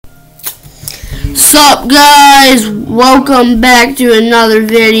Sup guys, welcome back to another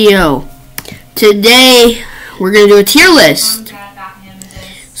video. Today we're gonna do a tier list.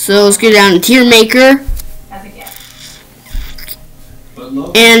 So let's go down to tier maker,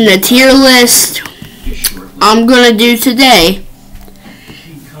 and the tier list I'm gonna do today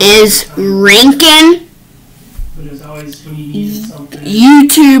is ranking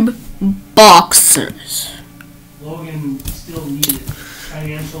YouTube boxers.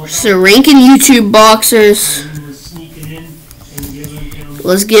 So ranking YouTube boxers.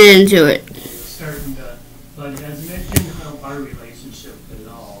 Let's get into it. But has mentioned how our relationship at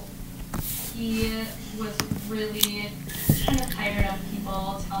all. He was really kind of tired of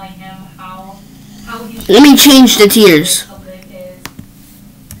people telling him how he should. Let me change the tiers. I think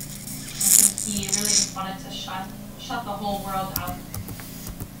he really just wanted to shut the whole world out.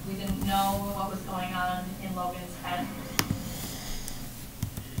 We didn't know what was going on in Logan's head.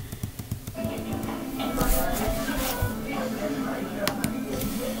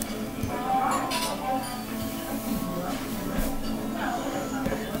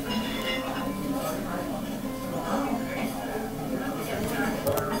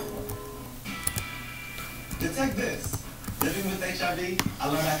 Detect this. Living with HIV, I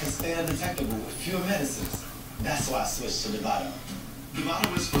learned I can stay undetectable with fewer medicines. That's why I switched to Dovato.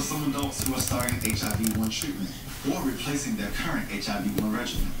 Dovato is for some adults who are starting HIV-1 treatment or replacing their current HIV-1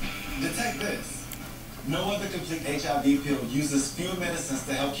 regimen. Detect this. No other complete HIV pill uses fewer medicines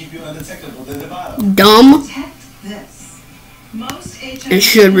to help keep you undetectable than Dovato. Dumb Detect this. Most HIV and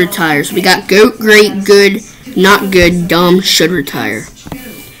should retire. So we got goat, great, good, not good, dumb, should retire.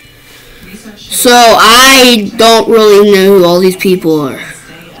 So I don't really know who all these people are,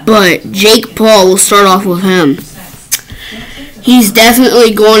 but Jake Paul, will start off with him. He's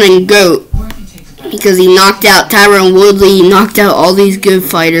definitely going in GOAT because he knocked out Tyron Woodley, he knocked out all these good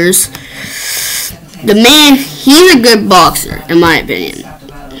fighters. The man, he's a good boxer, in my opinion.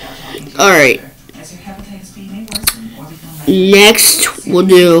 Alright. Next, we'll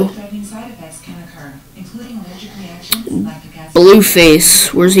do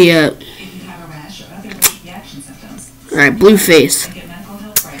Blueface. Where's he at? Alright, Blueface.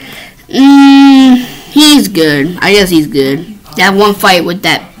 He's good. I guess he's good. That one fight with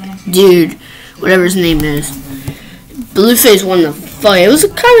that dude, whatever his name is. Blueface won the fight. It was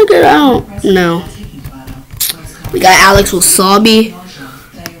kind of good. I don't know. We got Alex Wasabi.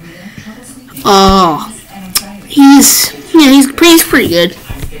 Oh, he's pretty good.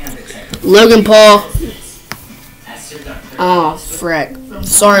 Logan Paul. Oh, frick.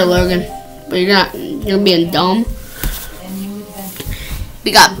 Sorry, Logan, but you're being dumb.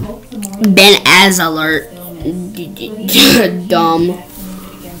 We got Ben Azalert. Dumb.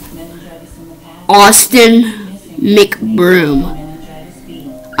 Austin McBroom.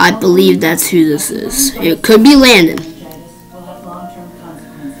 I believe that's who this is. It could be Landon,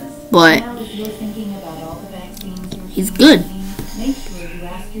 but he's good.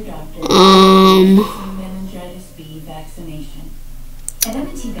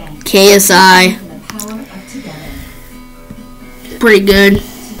 KSI. Pretty good.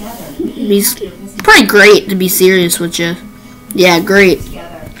 He's pretty great, to be serious with you. Yeah, great.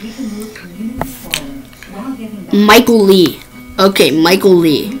 Michael Lee. Okay, Michael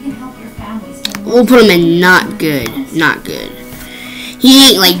Lee. We'll put him in not good. Not good. He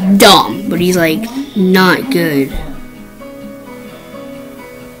ain't like dumb, but he's like not good.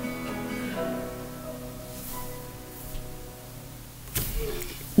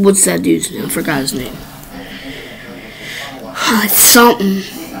 What's that dude's name? I forgot his name. It's something.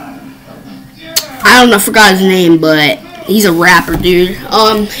 I don't know, I forgot his name, but he's a rapper, dude.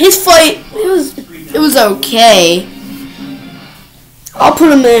 His fight, it was okay. I'll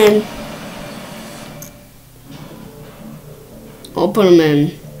put him in.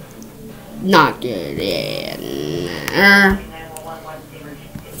 Not good.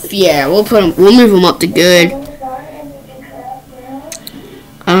 Yeah, we'll move him up to good.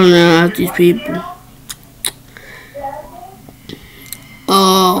 I don't know about these people.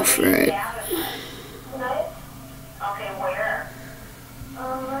 Oh, frick.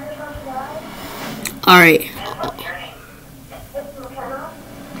 Alright.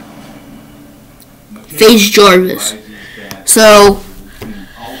 FaZe Jarvis. So,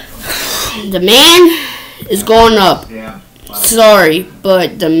 the man is going up. Sorry,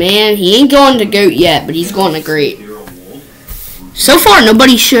 but the man, he ain't going to GOAT yet, but he's going to great. So far,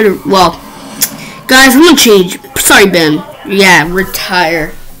 nobody should have, well, guys, I'm going to change. Sorry, Ben. Yeah,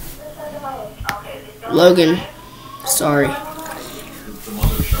 retire. Logan. Sorry.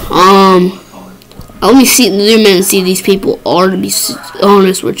 Let me zoom in and see these people are, to be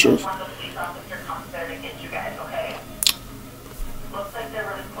honest with you.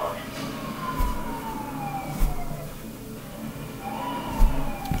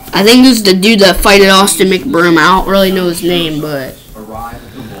 I think this is the dude that fighted Austin McBroom. I don't really know his name, but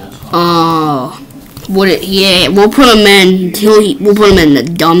yeah, we'll put him in. We'll put him in the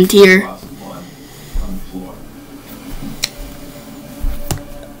dumb tier.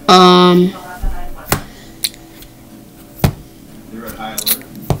 They're at high alert.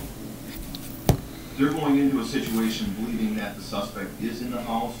 They're going into a situation believing that the suspect is in the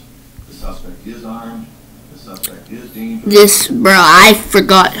house, the suspect is armed, the suspect is dangerous. Bro, I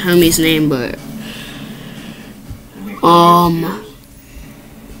forgot homie's name, but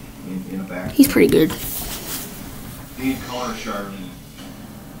he's pretty good. They encounter Charlene.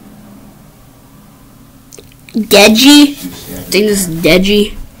 Deji? I think this is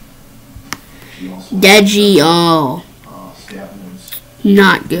Deji. Deji, oh.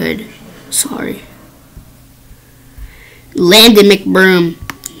 Not good. Sorry. Landon McBroom.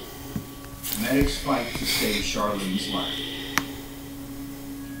 Medics fight to save Charlene's life.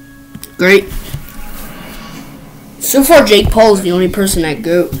 Great. So far, Jake Paul is the only person at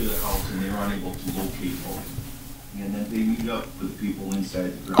GOAT. To the house and they are unable to locate Paul. And then they meet up with the people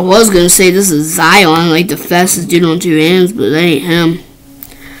inside the I was gonna say this is Zion, like the fastest dude on two hands, but that ain't him.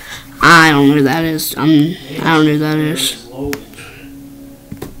 I don't know who that is. I don't know who that is.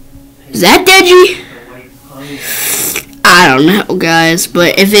 Is that Deji? I don't know, guys.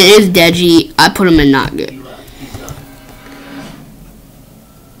 But if it is Deji, I put him in not good.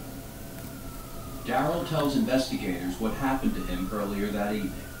 Daryl tells investigators what happened to him earlier that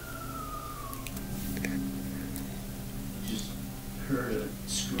evening. Just heard a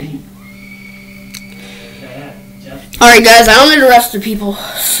scream. Alright, guys, I don't know the rest of the people.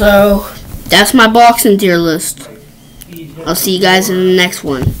 So, that's my boxing tier list. I'll see you guys in the next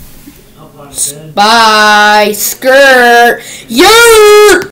one. Bye. Skirt. Yeah.